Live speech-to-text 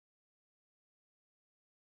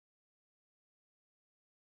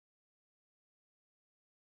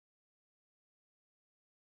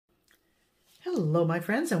Hello, my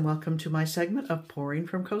friends, and welcome to my segment of Pouring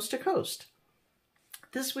from Coast to Coast.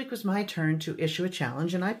 This week was my turn to issue a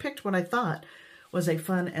challenge, and I picked what I thought was a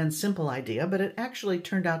fun and simple idea, but it actually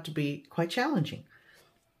turned out to be quite challenging.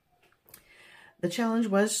 The challenge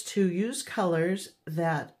was to use colors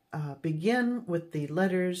that begin with the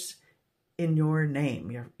letters in your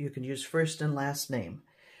name. You can use first and last name.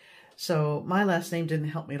 So my last name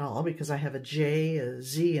didn't help me at all because I have a J, a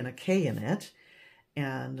Z, and a K in it,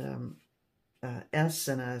 and S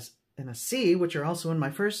and a C, which are also in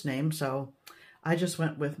my first name. So I just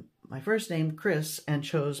went with my first name, Chris, and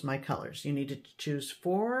chose my colors. You needed to choose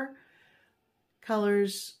 4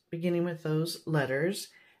 colors beginning with those letters,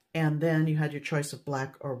 and then you had your choice of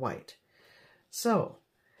black or white. So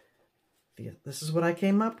this is what I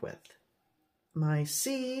came up with. My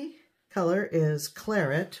C color is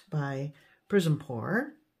Claret by Prism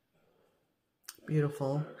Pour.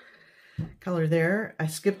 Beautiful color there. I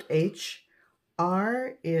skipped H.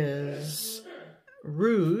 R is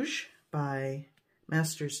Rouge by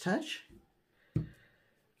Master's Touch.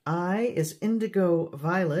 I is Indigo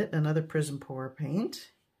Violet, another Prism Pour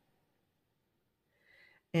paint.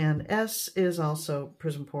 And S is also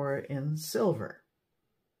Prism Pour in Silver.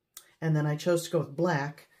 And then I chose to go with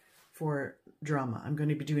black for drama. I'm going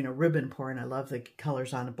to be doing a ribbon pour, and I love the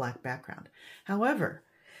colors on a black background. However,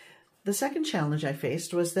 the second challenge I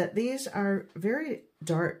faced was that these are very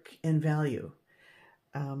dark in value.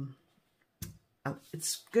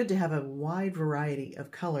 It's good to have a wide variety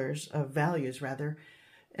of colors, of values rather,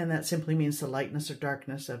 and that simply means the lightness or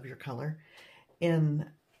darkness of your color in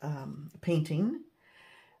painting,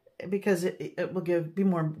 because it will be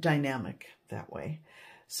more dynamic that way.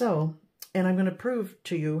 So, and I'm going to prove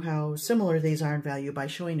to you how similar these are in value by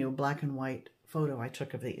showing you a black and white photo I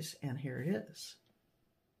took of these, and here it is.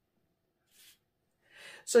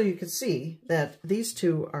 So you can see that these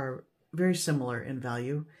two are very similar in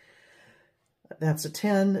value. That's a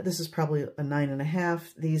 10. This is probably a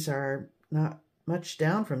 9.5. These are not much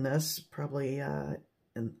down from this, probably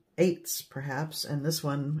in 8s perhaps, and this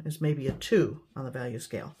one is maybe a 2 on the value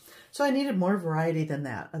scale. So I needed more variety than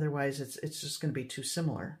that. Otherwise, it's just going to be too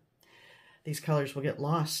similar. These colors will get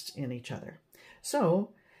lost in each other.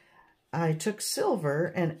 So I took silver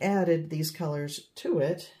and added these colors to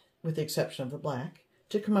it, with the exception of the black,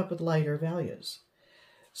 to come up with lighter values.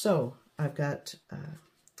 So I've got a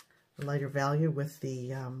lighter value with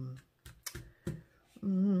the,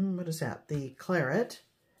 what is that? The Claret.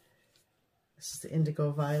 This is the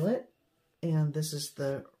Indigo Violet, and this is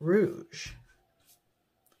the Rouge.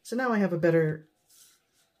 So now I have a better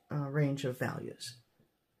range of values.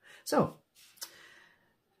 So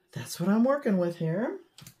that's what I'm working with here.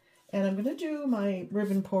 And I'm going to do my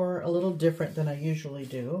ribbon pour a little different than I usually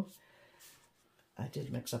do. I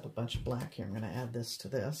did mix up a bunch of black here. I'm going to add this to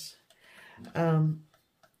this. I'm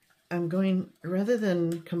going, rather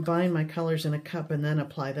than combine my colors in a cup and then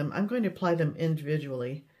apply them, I'm going to apply them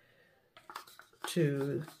individually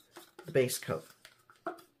to the base coat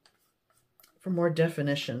for more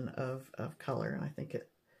definition of color. And I think it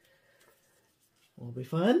will be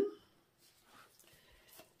fun.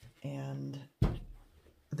 And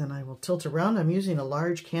then I will tilt around. I'm using a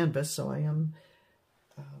large canvas, so I am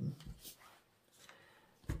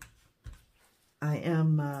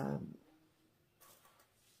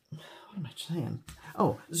what am I saying?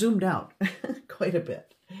 Oh, zoomed out quite a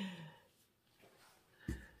bit.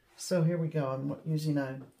 So here we go. I'm using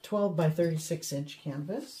a 12 by 36 inch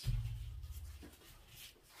canvas.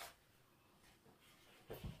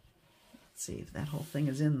 Let's see if that whole thing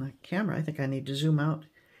is in the camera. I think I need to zoom out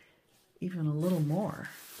even a little more.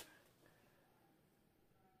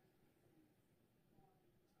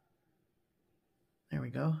 There we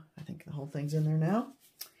go. I think the whole thing's in there now.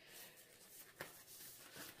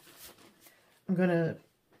 I'm going to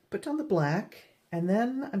put down the black, and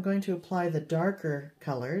then I'm going to apply the darker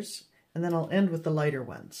colors, and then I'll end with the lighter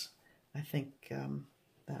ones. I think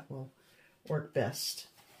that will work best.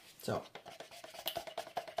 So,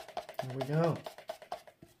 here we go.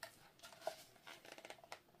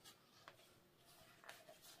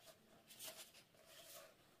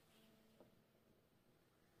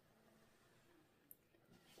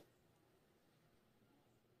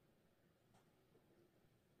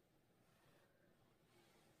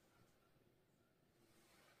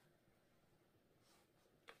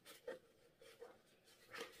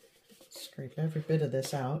 Scrape every bit of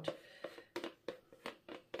this out.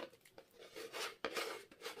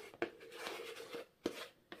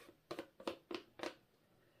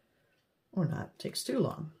 Or not, it takes too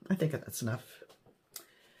long. I think that's enough.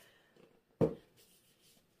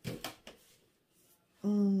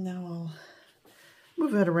 Now I'll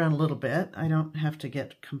move it around a little bit. I don't have to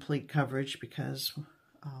get complete coverage because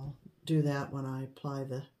I'll do that when I apply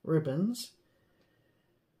the ribbons.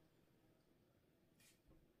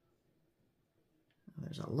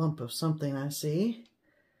 There's a lump of something I see.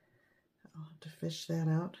 I'll have to fish that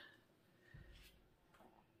out.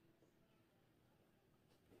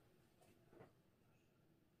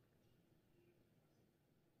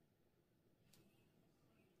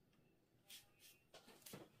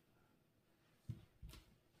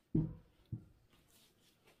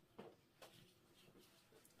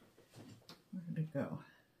 Where did it go?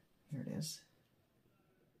 Here it is.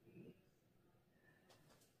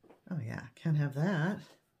 Oh yeah, can't have that.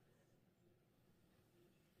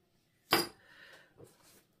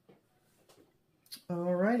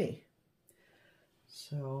 Alrighty.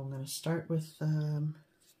 So I'm going to start with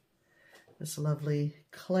this lovely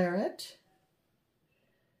claret.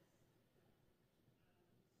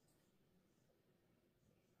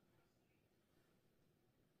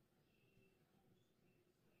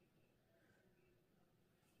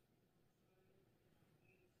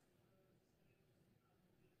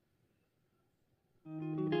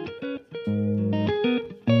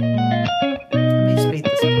 Let me speed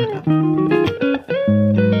this part up.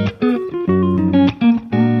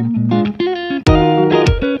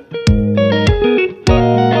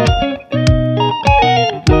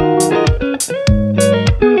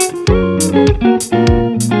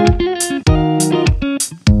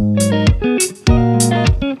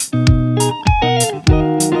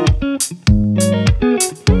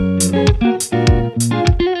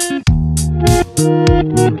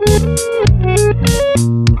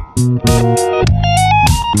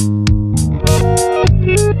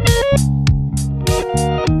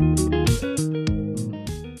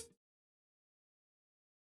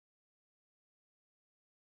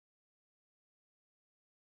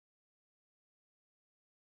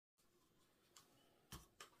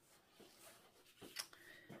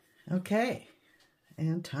 Okay,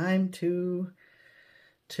 and time to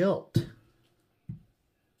tilt.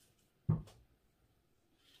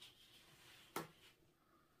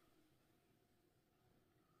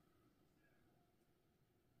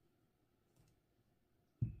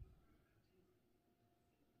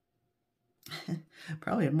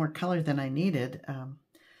 Probably had more color than I needed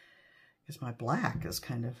because my black has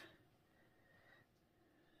kind of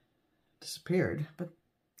disappeared, but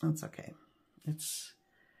that's okay.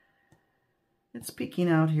 It's peeking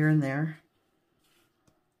out here and there.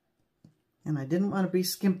 And I didn't want to be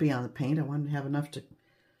skimpy on the paint. I wanted to have enough to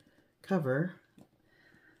cover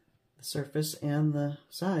the surface and the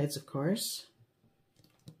sides, of course.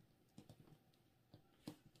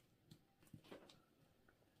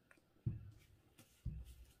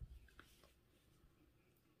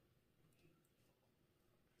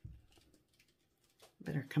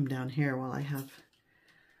 Better come down here while I have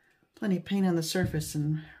plenty of paint on the surface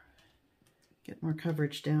and get more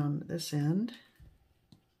coverage down this end.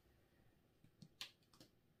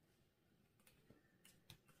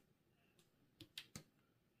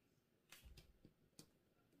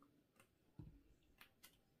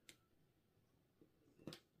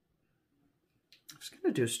 I was going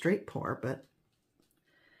to do a straight pour, but at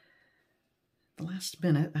the last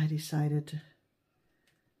minute I decided to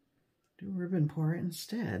do a ribbon pour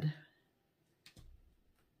instead.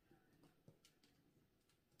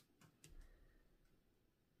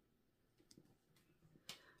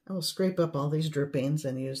 I will scrape up all these drippings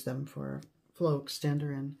and use them for a flow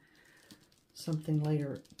extender and something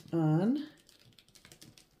later on.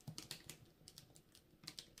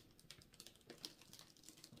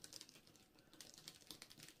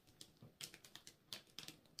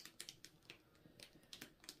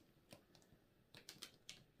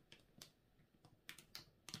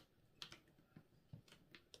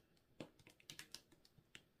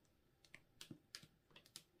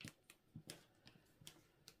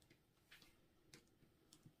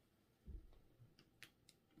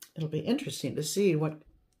 It'll be interesting to see what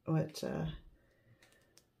my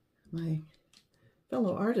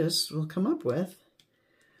fellow artists will come up with.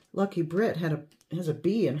 Lucky Brit has a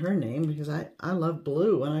B in her name because I love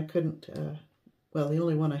blue and I couldn't, well, the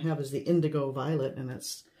only one I have is the indigo violet, and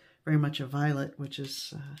it's very much a violet, which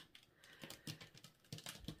is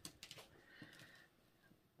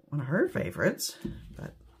one of her favorites,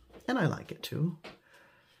 and I like it too.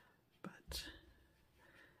 But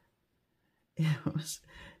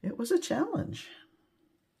it was a challenge.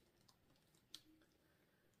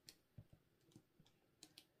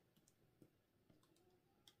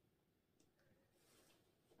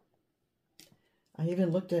 I even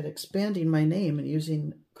looked at expanding my name and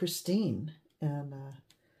using Christine, and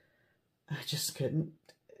I just couldn't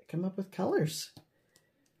come up with colors.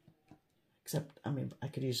 Except, I mean, I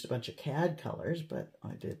could use a bunch of CAD colors, but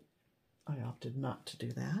I opted not to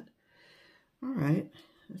do that. All right,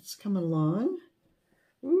 it's coming along.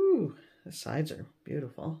 Ooh, the sides are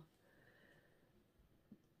beautiful.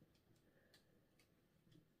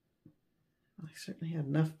 I certainly had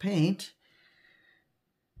enough paint.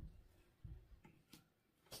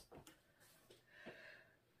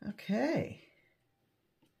 Okay.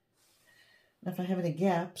 Now if I have any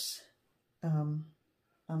gaps on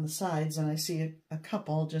the sides, and I see a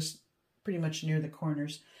couple just pretty much near the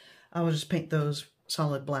corners, I will just paint those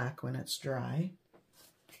solid black when it's dry.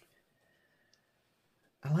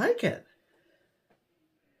 I like it.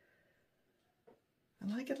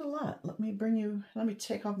 I like it a lot. Let me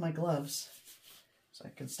take off my gloves so I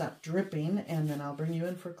can stop dripping, and then I'll bring you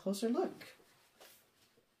in for a closer look.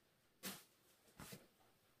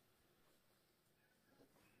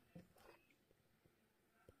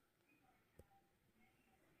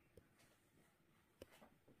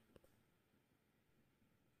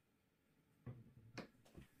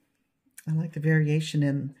 I like the variation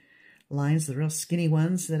in lines, the real skinny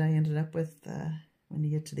ones that I ended up with when you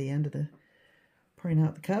get to the end of the pouring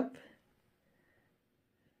out the cup.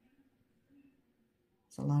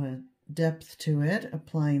 There's a lot of depth to it,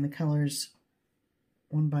 applying the colors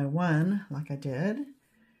one by one like I did.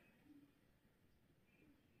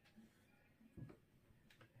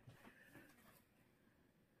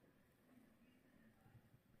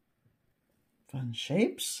 Fun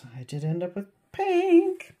shapes. I did end up with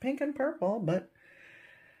pink and purple, but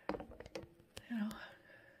you know,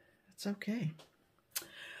 it's okay.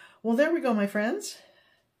 Well, there we go, my friends.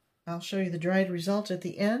 I'll show you the dried result at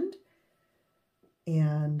the end.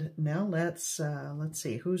 And now let's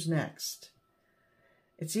see, who's next?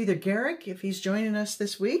 It's either Garrick, if he's joining us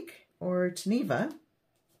this week, or it's Neva.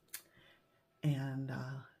 And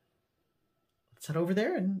let's head over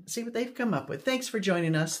there and see what they've come up with. Thanks for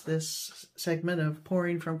joining us this segment of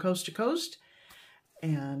Pouring from Coast to Coast.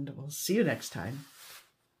 And we'll see you next time.